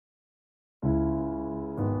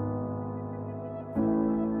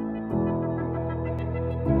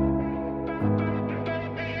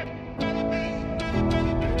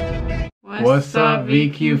What's up,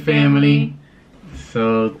 VQ family?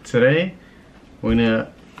 So today we're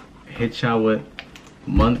gonna hit y'all with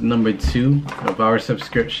month number 2 of our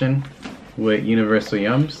subscription with Universal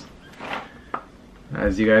Yums.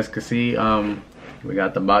 As you guys can see, we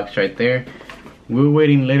got the box right there. We were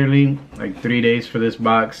waiting literally like 3 days for this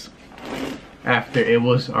box after it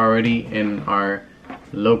was already in our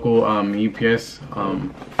local UPS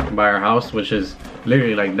by our house, which is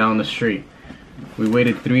literally like down the street. We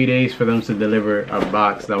waited 3 days for them to deliver a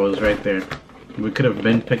box that was right there. We could have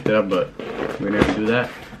been picked it up, but we didn't do that.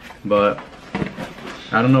 But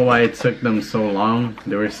I don't know why it took them so long.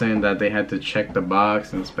 They were saying that they had to check the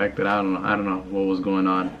box, inspect it. I don't know what was going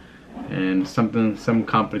on, and some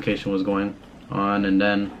complication was going on. And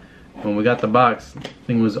then when we got the box, the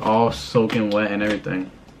thing was all soaking wet and everything.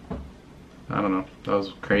 I don't know. That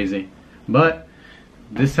was crazy. But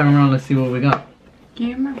this time around, let's see what we got.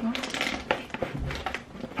 Give me my box.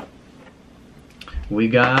 We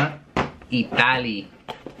got Italy.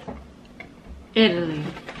 Italy.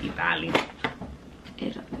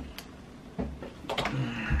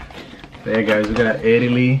 There, guys, we got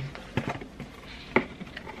Italy. I'm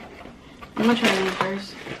gonna try it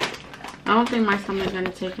first. I don't think my stomach's gonna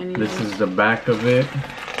take any. This is the back of it.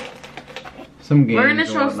 Some games. We're gonna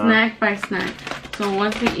show snack by snack. So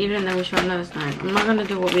once we eat it, then we show another snack. I'm not gonna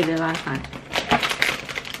do what we did last time.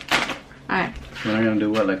 Alright. We're not gonna do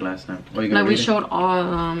what like last time? What, like we showed all of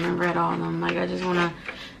them and read all of them. Like I just wanna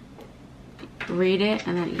read it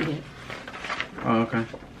and then eat it. Oh, okay.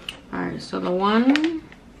 Alright, so the one,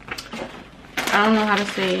 I don't know how to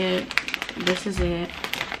say it. This is it.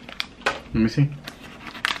 Let me see.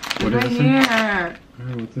 What right does it here. say?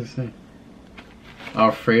 What does it say?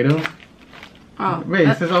 Alfredo? Oh. Wait,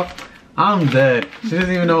 it says I'm dead. She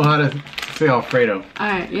doesn't even know how to say Alfredo.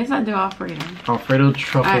 Alright, yes I do Alfredo. Alfredo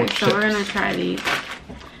truffle Alright, chips. so we're gonna try these.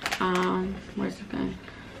 Where's it going?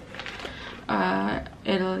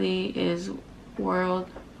 Italy is world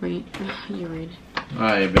you read.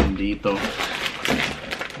 Ay, bendito.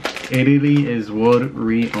 Italy is world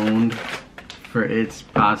renowned for its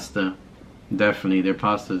pasta. Definitely, their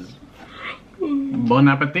pasta's bon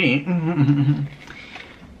appetit.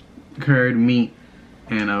 Curd meat,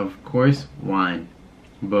 and of course wine.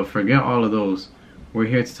 But forget all of those. We're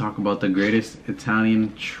here to talk about the greatest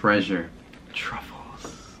Italian treasure,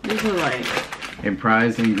 truffles. This is like a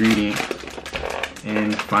prized ingredient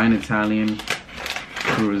in fine Italian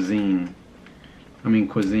cuisine.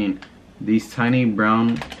 These tiny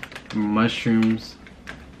brown mushrooms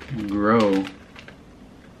grow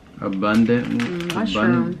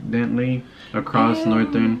abundantly across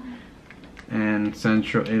northern and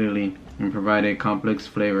central Italy and provide a complex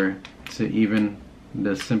flavor to even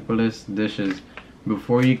the simplest dishes.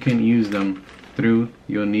 Before you can use them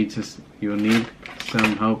you'll need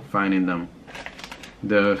some help finding them.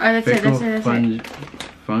 The fickle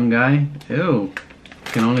fungi,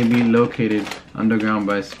 can only be located underground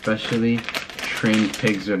by specially trained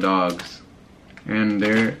pigs or dogs, and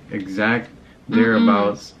their exact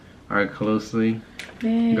whereabouts are closely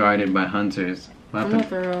guarded by hunters.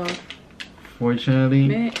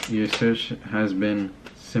 Fortunately, your search has been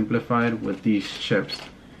simplified with these chips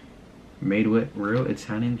made with real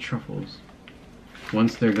Italian truffles.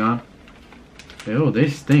 Once they're gone, they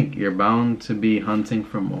stink. You're bound to be hunting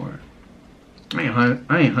for more. I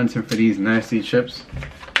ain't hunting for these nasty chips.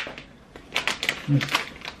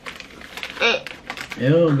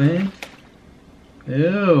 Ew, man.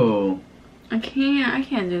 Ew. I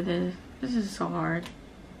can't do this. This is so hard.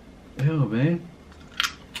 Ew, man.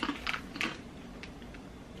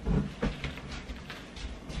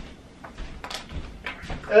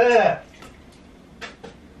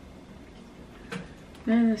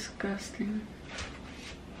 They're disgusting.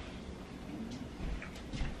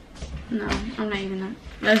 No, I'm not eating that.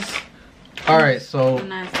 That's alright, so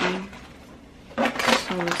nasty. So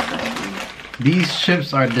disgusting. These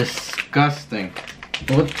chips are disgusting.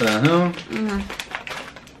 What the hell?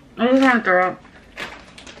 I just have to throw up.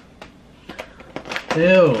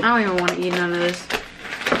 Ew. I don't even want to eat none of this.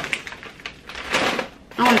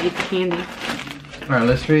 I want to eat the candy. Alright,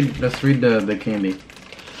 let's read the candy.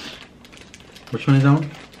 Which one is that one?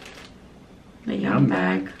 The Yum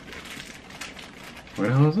bag. Where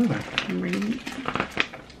the hell is that? I'm reading it.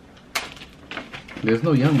 There's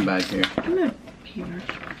no Yum bag here. I'm gonna here.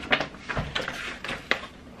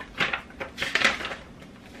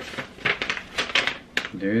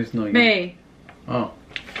 There is no Yum. Bae. Oh.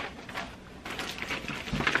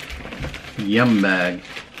 Yum bag.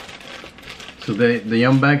 So the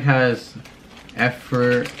Yum bag has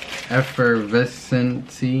effervescent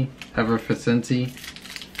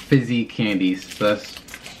fizzy candies. So that's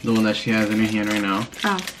the one that she has in her hand right now.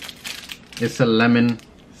 Oh. It's a lemon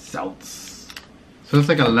salts. So it's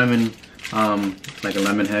like a lemon, like a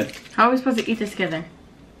lemon head. How are we supposed to eat this together?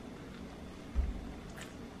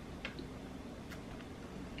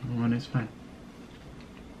 Oh, it's fine.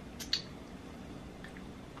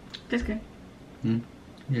 That's good.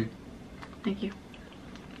 Yeah. Thank you.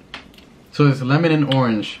 So it's lemon and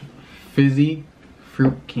orange, fizzy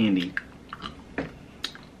fruit candy.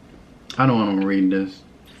 I don't want to read this.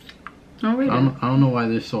 Don't read it. I don't know why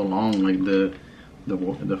they're so long. Like the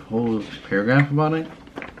whole paragraph about it.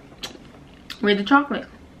 Read the chocolate.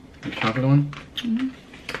 The chocolate one.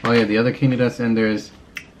 Oh yeah, the other candy that's in there is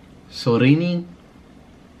Sorini,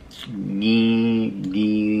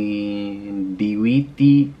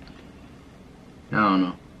 Diwiti. I don't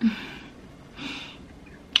know.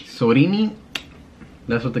 Sorini.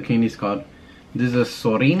 That's what the candy is called. This is a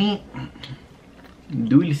Sorini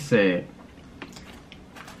Dulce.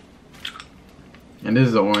 And this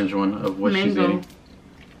is the orange one of what she's eating.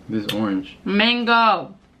 This is orange.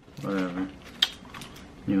 Mango. Whatever.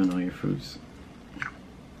 You don't know your fruits.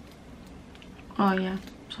 Oh yeah.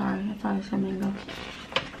 Sorry, I thought I said mango.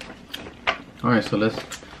 Alright, so let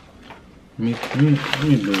me do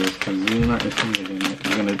this because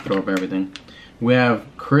you're gonna throw up everything. We have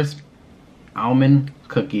crisp almond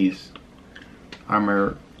cookies.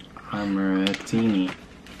 Amaretini.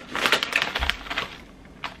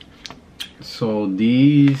 So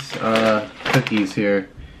these cookies here.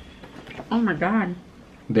 Oh my god.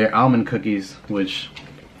 They're almond cookies, which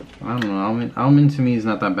I don't know. Almond to me is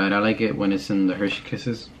not that bad. I like it when it's in the Hershey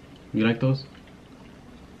Kisses. You like those?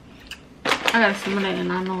 I gotta smell it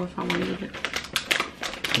and I know if I want to eat it.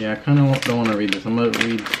 Yeah, I kind of don't want to read this. I'm gonna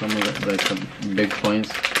read some of the big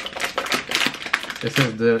points. It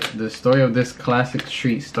says the story of this classic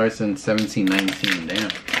treat starts in 1719.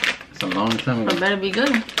 Damn, it's a long time ago. It better be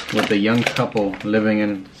good. With a young couple living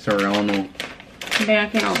in Serrano. Yeah, I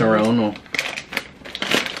can't open Serrano.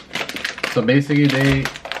 So basically, they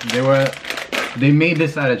made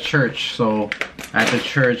this at a church. So at the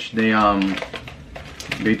church, they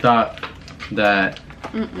thought that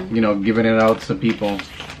you know, giving it out to people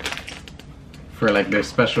for like their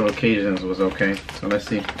special occasions was okay. So let's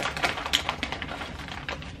see.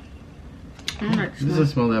 Does it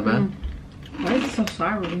smell that bad? Why is it so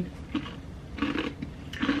sour?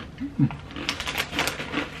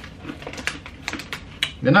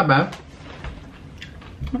 They're not bad.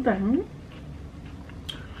 What the hell?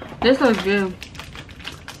 This looks good.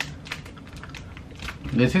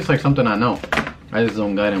 They taste like something I know. I just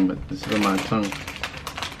don't got them, but this is on my tongue.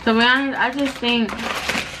 To be honest, I just think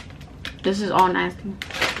this is all nasty.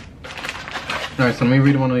 Alright, so let me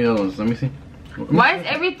read one of the other ones. Let me see. Why is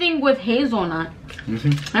everything with hazelnut? Let me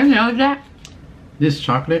see. I know that. This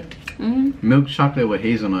chocolate? Milk chocolate with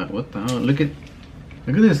hazelnut. What the hell? Look at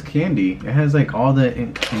this candy. It has like all the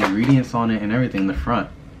ingredients on it and everything in the front.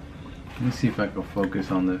 Let me see if I can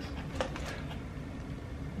focus on this.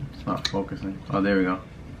 It's not focusing. Oh, there we go.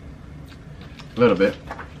 A little bit.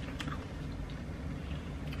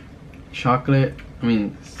 Chocolate. I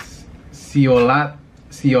mean,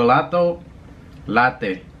 Ciolato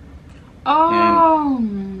latte. Oh.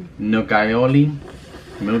 And Nucaioli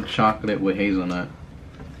milk chocolate with hazelnut.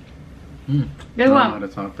 I don't know how to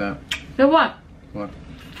talk that. Guess what? What?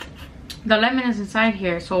 The lemon is inside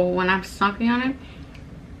here, so when I'm sucking on it,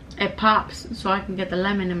 it pops, so I can get the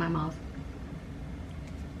lemon in my mouth.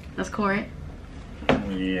 That's cool, right?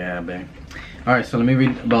 Yeah, babe. Alright, so let me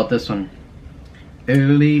read about this one.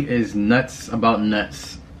 Italy is nuts about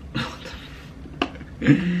nuts.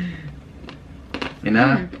 And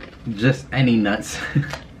not just any nuts.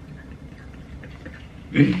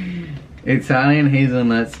 Italian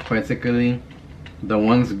hazelnuts, particularly the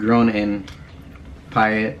ones grown in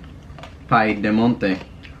Piedmont,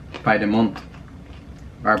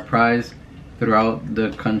 are prized throughout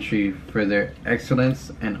the country for their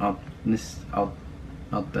excellence and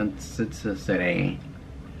authenticity.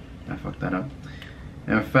 I fucked that up.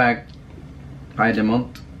 In fact,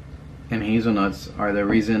 Piedmont and hazelnuts are the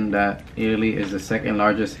reason that Italy is the second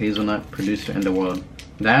largest hazelnut producer in the world.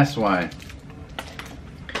 That's why.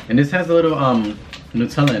 And this has a little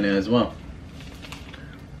Nutella in it as well.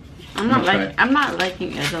 I'm not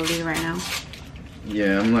liking Italy right now.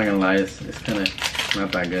 Yeah, I'm not gonna lie, it's kind of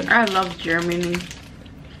not that good. I love Germany.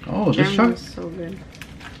 Oh, this chocolate is so good.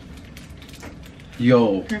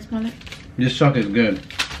 Yo, Can I smell it? this chocolate is good.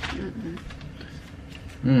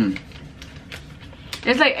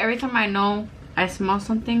 It's like every time I know I smell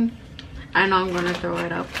something, I know I'm gonna throw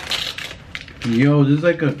it up. Yo, this is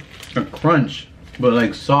like a crunch, but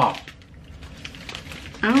like soft.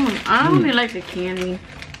 I don't really like the candy.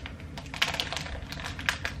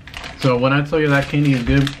 So when I tell you that candy is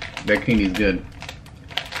good, that candy is good.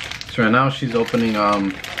 So right now she's opening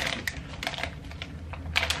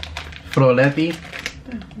Froletti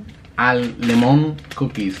al limon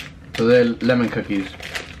cookies. So they're lemon cookies.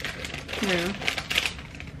 Yeah.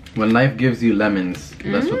 When life gives you lemons,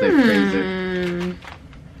 that's what they phrase it.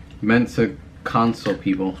 Meant to console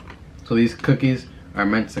people. So these cookies are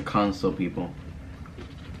meant to console people.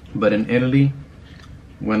 But in Italy,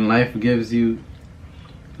 when life gives you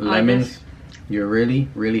lemons, you're really,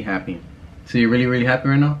 really happy. So you're really, really happy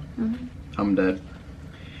right now? I'm dead.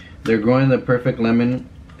 They're growing the perfect lemon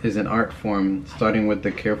is an art form, starting with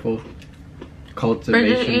the careful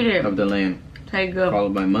cultivation of the land,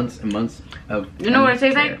 followed by months and months of. You know what it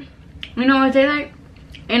tastes like? You know what it tastes like?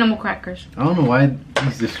 Animal crackers. I don't know why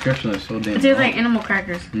these descriptions are so damn. It tastes like animal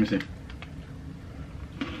crackers. Let me see.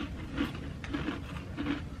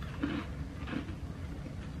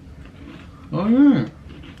 Oh yeah,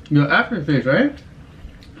 the aftertaste, right?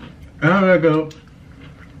 I have like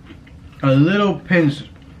a little pinch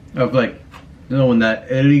of like, you know, when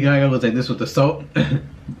that Italy guy was like this with the salt,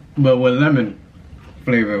 but with lemon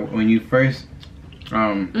flavor when you first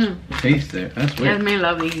taste it. That's weird. Yasmine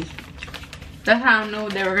love these. That's how I knew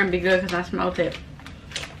they were gonna be good, because I smelled it,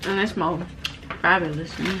 and they smell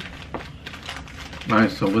fabulous.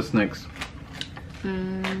 Alright, so what's next?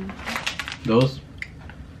 Those?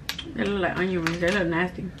 They look like onion rings. They look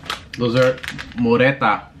nasty. Those are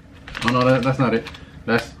moreta. Oh no, that's not it.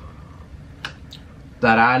 That's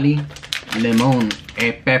tarali, lemon,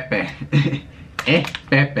 e pepe. E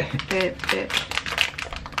pepe.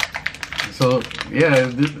 So yeah,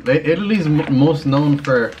 Italy's most known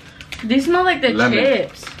for. These smell like the lemon.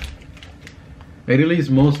 chips. Italy's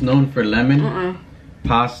most known for lemon,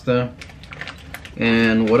 pasta,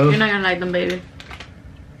 and what else? You're not gonna like them, baby.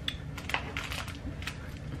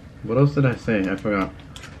 What else did I say? I forgot.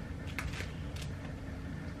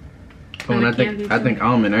 Oh, and I think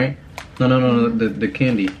almond, right? No, the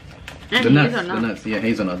candy. And the nuts, yeah,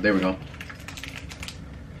 hazelnut. There we go.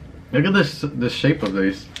 Look at the shape of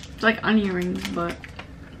these. It's like onion rings, but it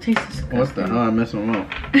tastes disgusting. What the hell? I'm messing them up.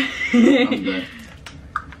 I'm dead.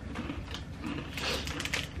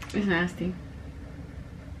 It's nasty.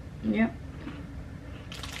 Yep.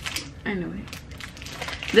 Anyway.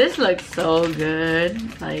 This looks so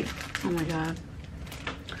good. Like, oh my god.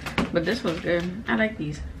 But this was good. I like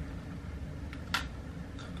these.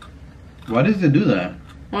 Why does it do that?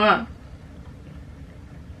 What?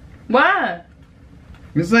 What?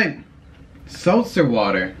 It's like seltzer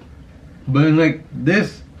water, but in like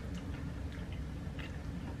this.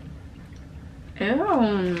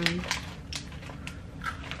 Ew.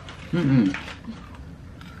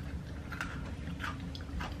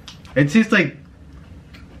 It tastes like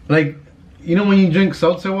you know when you drink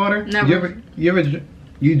seltzer water. Never.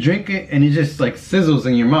 You drink it and it just like sizzles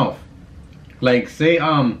in your mouth. Like say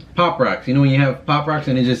Pop Rocks. You know when you have Pop Rocks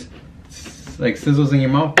and it just like sizzles in your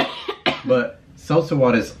mouth. But seltzer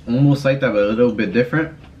water is almost like that, but a little bit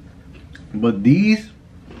different. But these,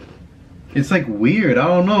 it's like weird. I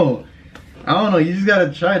don't know. You just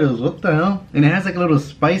gotta try those. What the hell? And it has like a little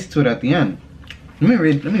spice to it at the end. Let me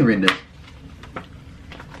read this.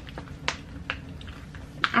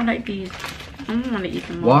 I like these. I don't want to eat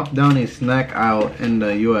them all. Walk down a snack aisle in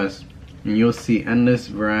the US and you'll see endless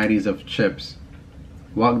varieties of chips.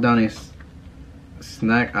 Walk down a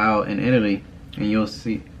snack aisle in Italy and you'll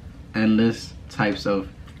see endless types of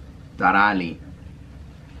tarali.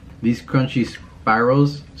 These crunchy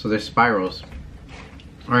spirals, so they're spirals,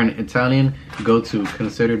 are an Italian go-to,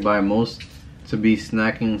 considered by most to be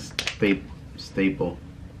snacking staple.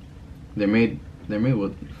 They're made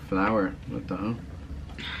with flour. What the hell?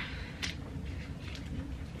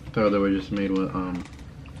 I thought they were just made with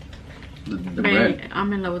the bread.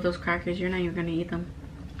 I'm in love with those crackers. You're not even gonna eat them.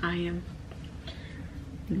 I am.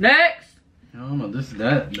 Next. I don't know.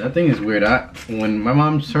 That thing is weird. When my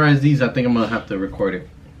mom tries these, I think I'm gonna have to record it.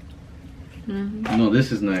 No,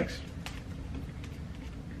 this is next.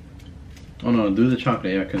 Oh no, do the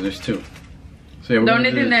chocolate, yeah, because there's two. So yeah, we're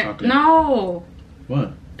gonna do the chocolate. No.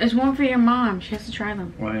 What? It's one for your mom. She has to try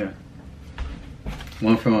them. Oh yeah.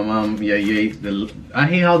 One for my mom. Yeah, you ate the. I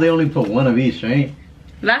hate how they only put one of each, right?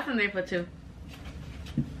 Last time they put two.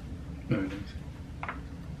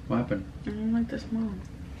 What happened? I don't like the smell.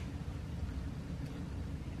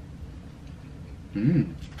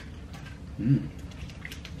 I'm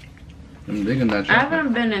digging that chocolate. I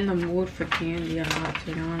haven't been in the mood for candy a lot,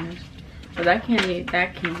 to be honest. But that candy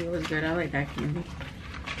was good. I like that candy.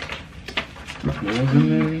 What was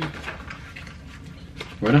in there?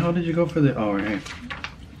 Where the hell did you go for the? Oh, right here.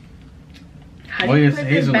 Oh, yes,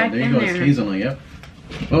 hazelnut. There you go. It's hazelnut. Yep.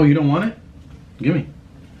 Oh, you don't want it? Give me.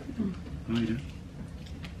 Oh, you do.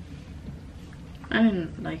 I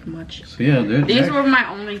didn't like much. So yeah, dude. These were my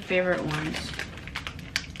only favorite ones.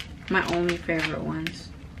 My only favorite ones.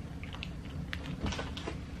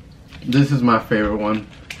 This is my favorite one.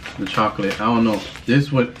 The chocolate. I don't know.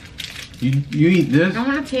 This what you eat this? I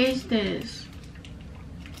want to taste this.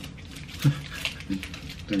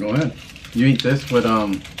 Then go ahead. You eat this with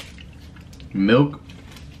milk.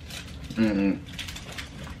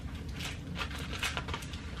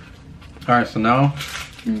 Alright, so now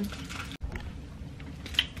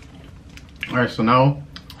Alright, so now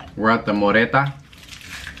we're at the Moreta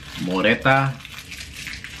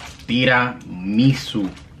Tiramisu.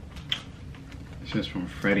 This is from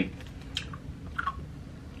Freddy.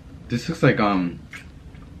 This looks like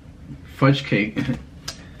fudge cake.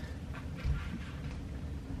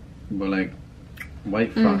 But like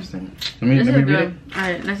white frosting. Let me read it.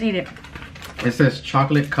 Alright, let's eat it. It says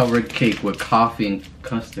chocolate covered cake with coffee and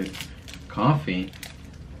custard. Coffee?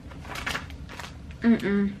 I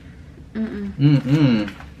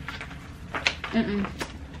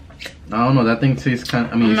don't know, that thing tastes kind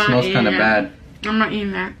of, it smells kind of bad. I'm not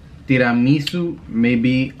eating that. Tiramisu may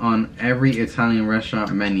be on every Italian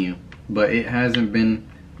restaurant menu, but it hasn't been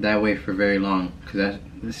that way for very long. Cause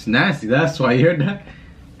it's nasty, that's why you heard that.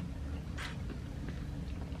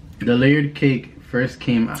 The layered cake first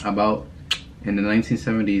came about in the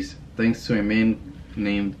 1970s thanks to a man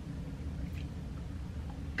named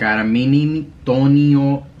Carmine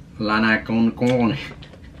Tonio Lanaconcone.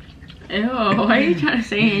 Ew, why are you trying to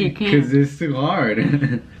say it? You can't. Because it's too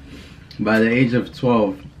hard. By the age of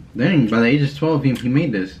 12. Dang, by the age of 12 he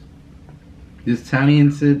made this. This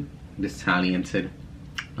talented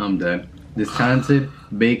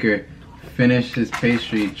baker finished his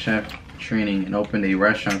pastry chef training and opened a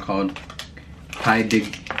restaurant called Pie di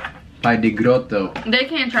Grotto. They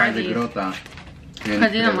can't try these. Grotta in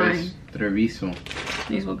Treviso.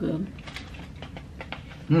 These were good.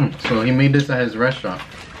 So he made this at his restaurant.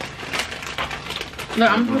 Look,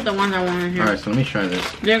 I'm gonna put the ones I want in here. Alright, so let me try this.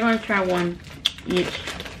 They're gonna try one each.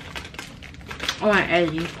 I want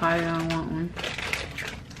Eddie. Probably don't want one.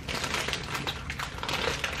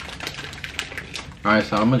 Alright,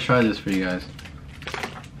 so I'm gonna try this for you guys.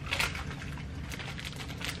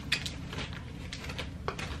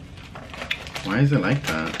 Why is it like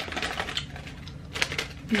that?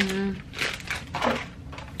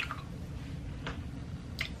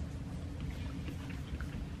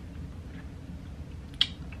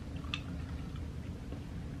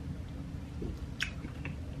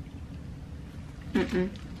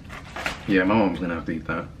 Yeah, my mom's gonna have to eat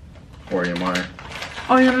that. Or your mom.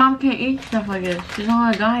 Oh, your mom can't eat stuff like this. She's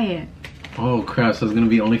on a diet. Oh crap, so it's gonna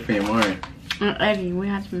be only for your mom. Eddie, we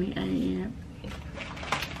have to make Eddie eat it.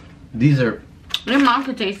 These are... Your mom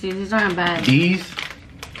could taste these. These aren't bad. These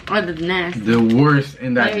are the nasty. The worst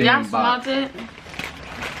in that damn box. Y'all smelled it?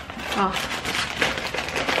 Oh.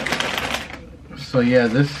 So yeah,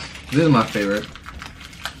 this is my favorite.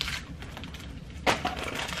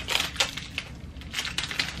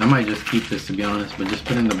 I might just keep this, to be honest, but just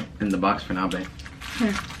put it in the box for now, babe.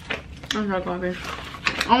 Here. I'm so garbage.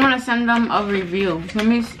 I want to send them a review.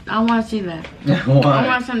 I want to see that. Why? I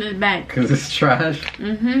want to send it back. Because it's trash?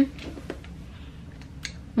 Give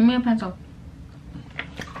me a pencil.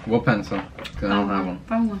 What pencil? Because I don't have one.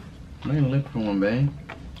 Find one. I'm not going to look for one, babe.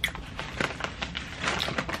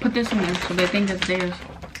 Put this in there so they think it's theirs.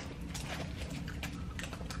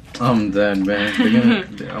 I'm dead, man. I'm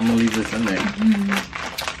going to leave this in there.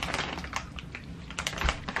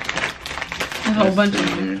 A whole bunch of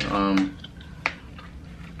them.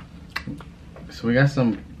 So we got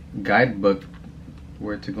some guidebook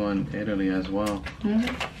where to go in Italy as well. It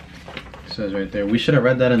says right there. We should have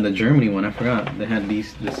read that in the Germany one. I forgot. They had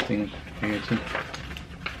this thing here too.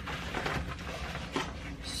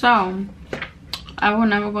 So, I will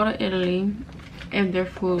never go to Italy if their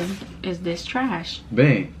food is this trash.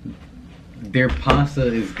 Babe, their pasta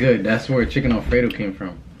is good. That's where chicken Alfredo came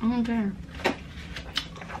from. I don't care.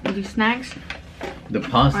 These snacks? The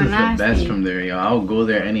pasta is the best from there, yo. I'll go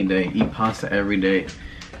there any day. Eat pasta every day.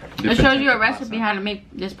 It shows you a recipe how to make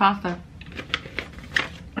this pasta.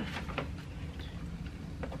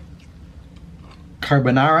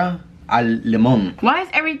 Carbonara al limon. Why is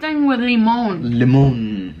everything with limon?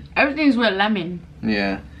 Limon. Everything's with lemon.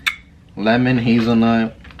 Yeah. Lemon,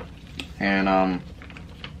 hazelnut, and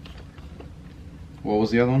what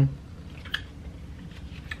was the other one?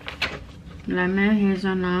 Lemon,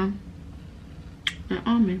 hazelnut, and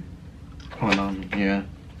almond. Hold on, yeah.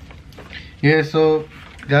 Yeah, so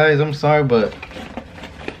guys, I'm sorry, but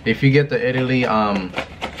if you get the Italy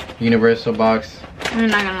Universal box, You're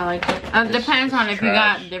not gonna like it. Depends on if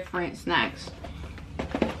trash. you got different snacks.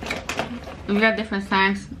 If you got different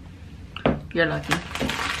snacks, you're lucky.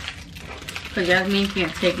 Cause Yasmine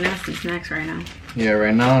can't take nasty snacks right now. Yeah,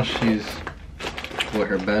 right now she's with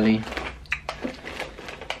her belly.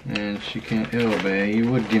 And she can't. Ew, babe,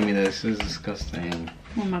 you would give me this. This is disgusting.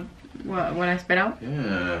 What I spit out?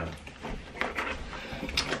 Yeah.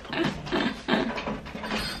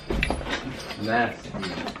 Nasty.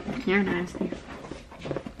 You're nasty.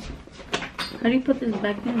 How do you put this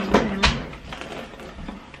back in?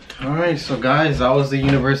 Alright, so guys, that was the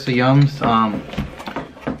Universal Yums.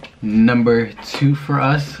 Number 2 for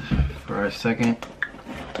us. For our second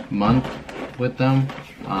month with them.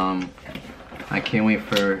 I can't wait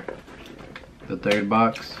for the third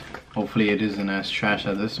box. Hopefully it isn't as trash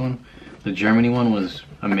as this one. The Germany one was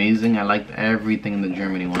amazing. I liked everything in the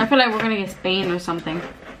Germany one. I feel like we're gonna get Spain or something.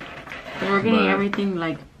 We're getting everything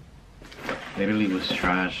like... Literally was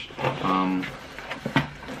trash.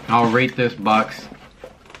 I'll rate this box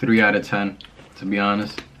 3 out of 10, to be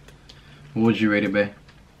honest. What would you rate it, babe?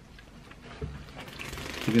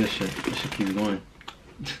 Look at this shit. This shit keeps going.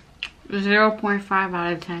 0.5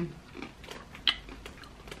 out of 10.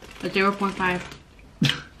 A 0.5.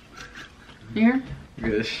 Here? Look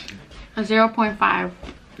at this shit. A 0.5.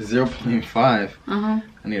 0.5? Uh-huh.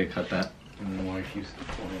 I need to cut that. I don't know why I keep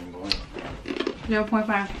going.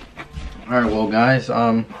 0.5. Alright, well guys,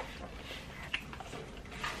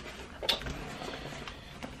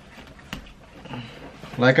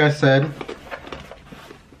 like I said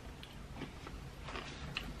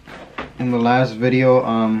in the last video,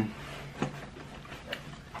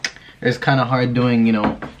 it's kind of hard doing, you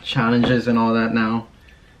know, challenges and all that now.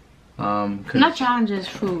 Not challenges,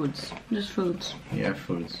 foods. Just foods. Yeah,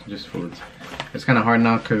 foods. Just foods. It's kind of hard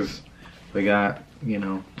now because we got, you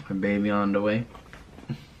know, a baby on the way.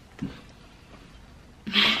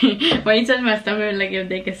 Why you touch my stomach like if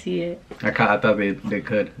they could see it? I thought they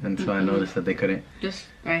could until I noticed that they couldn't. Just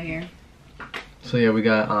right here. So yeah, we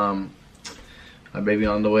got a baby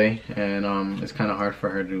on the way, and it's kind of hard for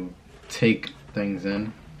her to take things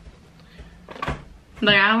in.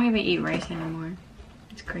 Like I don't even eat rice anymore.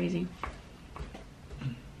 It's crazy.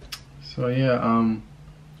 So yeah,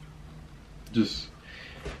 just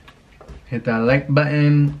hit that like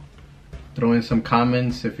button. Throw in some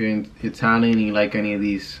comments if you're in Italian and you like any of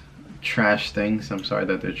these trash things. I'm sorry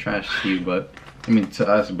that they're trash to you, but I mean to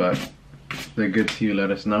us, but they're good to you. Let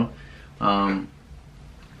us know. Comment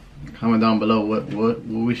down below what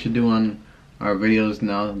we should do on our videos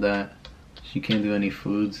now that she can't do any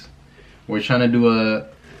foods. We're trying to do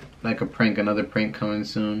another prank coming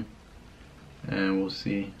soon, and we'll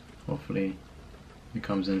see. Hopefully it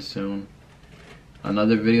comes in soon.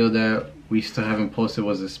 Another video that we still haven't posted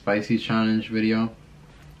was a spicy challenge video,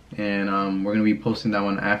 and we're gonna be posting that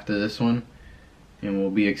one after this one, and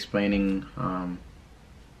we'll be explaining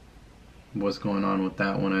what's going on with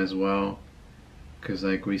that one as well, because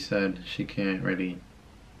like we said, she can't really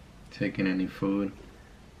take in any food,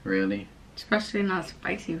 really, especially not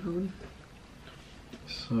spicy food.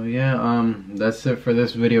 So yeah, that's it for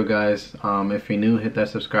this video, guys. If you're new, hit that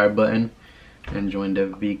subscribe button and join the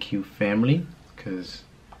VQ family, because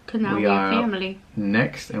now we are family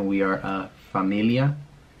next, and we are a familia,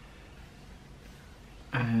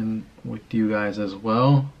 and with you guys as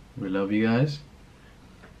well. We love you guys.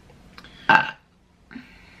 Are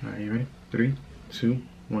you ready? 3, 2,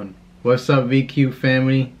 1. What's up, VQ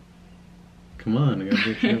family? Come on, I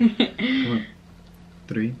gotta get you. Come on.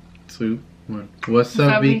 3, 2, 1. What's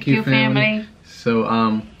up, VQ family? So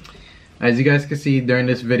as you guys can see during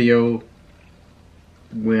this video,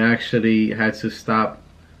 we actually had to stop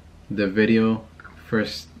the video for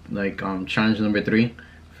challenge number 3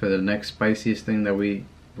 for the next spiciest thing that we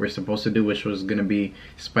were supposed to do, which was gonna be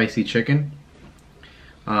spicy chicken.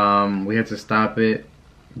 We had to stop it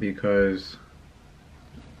because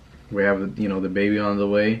we have, you know, the baby on the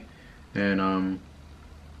way, and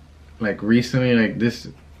like recently, like this,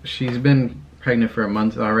 she's been pregnant for a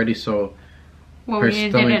month already, so well, we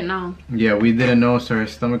didn't know. Yeah, we didn't know, so her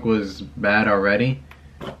stomach was bad already.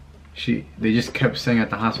 They just kept saying at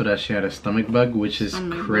the hospital that she had a stomach bug, which is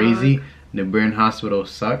crazy. God. The Burn hospital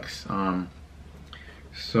sucks.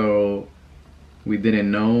 So we didn't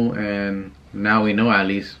know, and now we know, at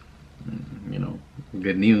least, you know,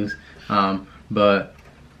 good news. But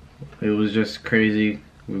it was just crazy.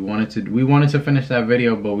 We wanted to finish that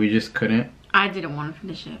video, but we just couldn't. I didn't want to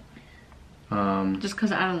finish it. Just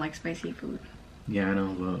because I don't like spicy food. Yeah, I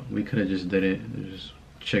know, but we could have just did it. It was just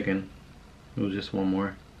chicken. It was just one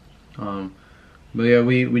more. But yeah,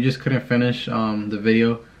 we just couldn't finish the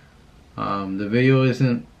video. The video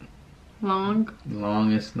isn't long.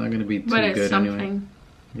 It's not gonna be too But it's good something. anyway.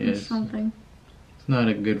 Yeah, It's something. It's not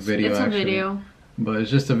a good video. It's a actually. video. But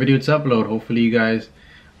it's just a video to upload. Hopefully you guys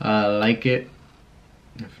like it.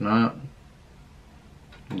 If not,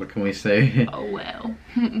 what can we say? Oh well.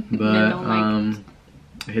 But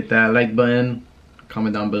hit that like button.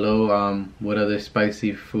 Comment down below what other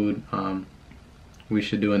spicy food we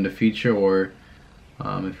should do in the future, or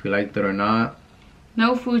if you liked it or not.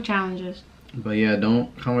 No food challenges. But yeah,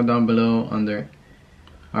 don't comment down below under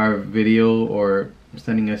our video or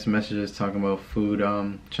sending us messages talking about food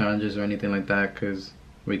challenges or anything like that, because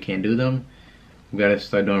we can't do them. We gotta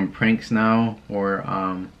start doing pranks now, or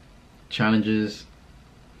challenges,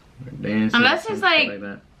 or dances. Unless it's like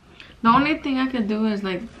that. The only thing I could do is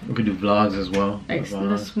like We could do vlogs as well. the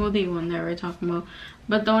smoothie one that we're talking about.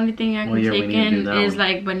 But the only thing I can yeah, take in is one.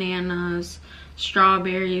 like bananas,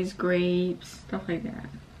 strawberries, grapes, stuff like that.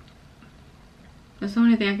 That's the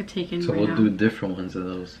only thing I could take in. So right we'll now. do different ones of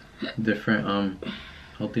those, different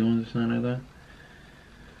healthy ones or something like that.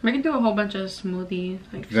 We can do a whole bunch of smoothies,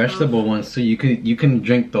 like Vegetable ones, so you can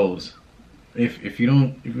drink those. If you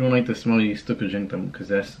don't like the smell, you still could drink them because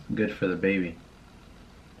that's good for the baby.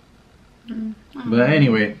 But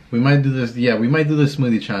anyway, we might do this. Yeah, we might do the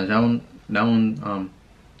smoothie challenge. That one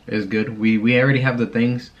is good. We already have the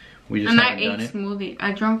things. We just haven't done it. Smoothie.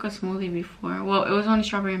 I drank a smoothie before. Well, it was only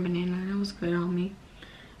strawberry and banana, and it was good on me.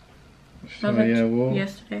 So yeah,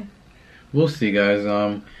 yesterday. We'll see, guys.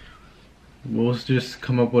 We'll just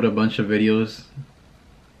come up with a bunch of videos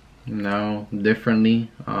now differently.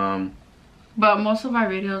 But most of our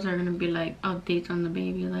videos are gonna be like updates on the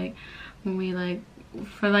baby, like when we like.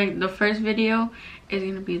 For like the first video is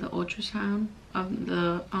gonna be the ultrasound of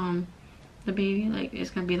the baby, like it's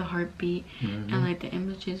gonna be the heartbeat and like the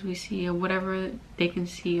images we see or whatever they can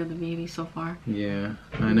see of the baby so far. Yeah,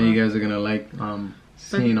 I know you guys are gonna like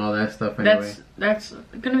seeing all that stuff anyway. That's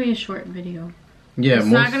gonna be a short video. Yeah, it's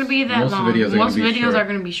not gonna be that long. Most videos are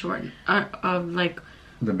gonna be short of like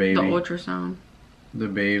the baby, the ultrasound. The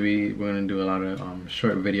baby. We're gonna do a lot of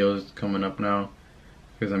short videos coming up now.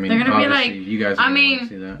 Because I mean, they're gonna be like, you guys. I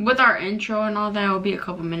mean, with our intro and all that, it'll be a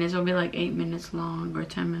couple minutes. It'll be like 8 minutes long or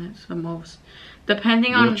 10 minutes the most,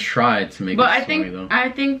 depending on. We'll try to make. But it though.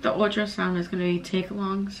 I think the ultrasound is gonna take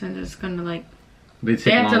long, since it's gonna like. They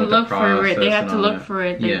have to look for it. They have to look that. for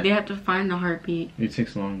it. They have to find the heartbeat. It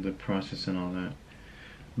takes long, the process and all that.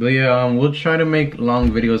 But yeah, we'll try to make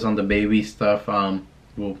long videos on the baby stuff.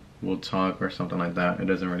 We'll talk or something like that. It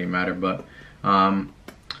doesn't really matter, but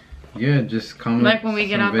yeah, just comment. Like when we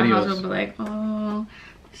get out the house, we'll be like, oh,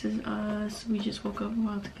 this is us. We just woke up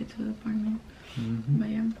about to get to the apartment. But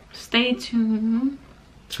yeah, stay tuned.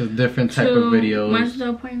 To different type of videos. When's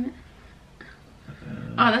the appointment?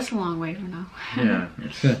 Oh, that's a long way from now. Yeah.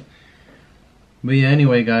 But yeah,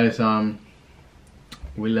 anyway, guys,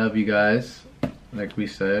 we love you guys, like we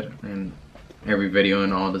said in every video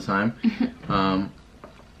and all the time.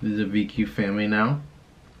 This is a VQ family now,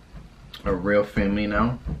 a real family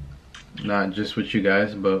now. Not just with you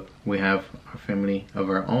guys, but we have a family of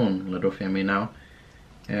our own, little family now.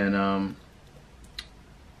 And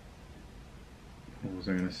what was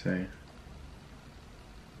I gonna say?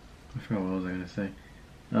 I forgot what was I gonna say.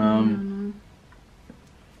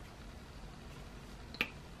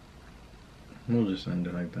 We'll just end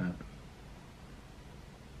it like that.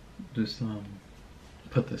 Just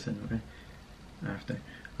put this in, okay? After.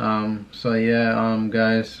 So yeah,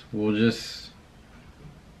 guys, we'll just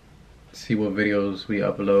see what videos we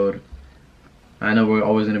upload. I know we're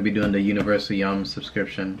always gonna be doing the Universal Yum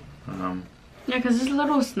subscription. Yeah, cause it's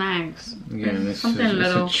little snacks. Again, it's something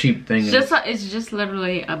little. It's a cheap thing. It's just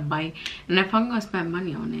literally a bite, and if I'm gonna spend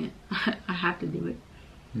money on it, I have to do it.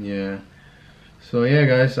 Yeah. So yeah,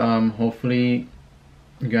 guys. Hopefully,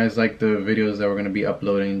 you guys like the videos that we're gonna be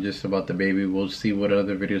uploading just about the baby. We'll see what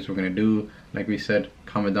other videos we're gonna do. Like we said,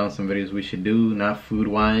 comment down some videos we should do, not food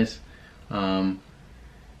wise.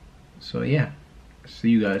 So yeah, see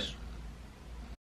you guys.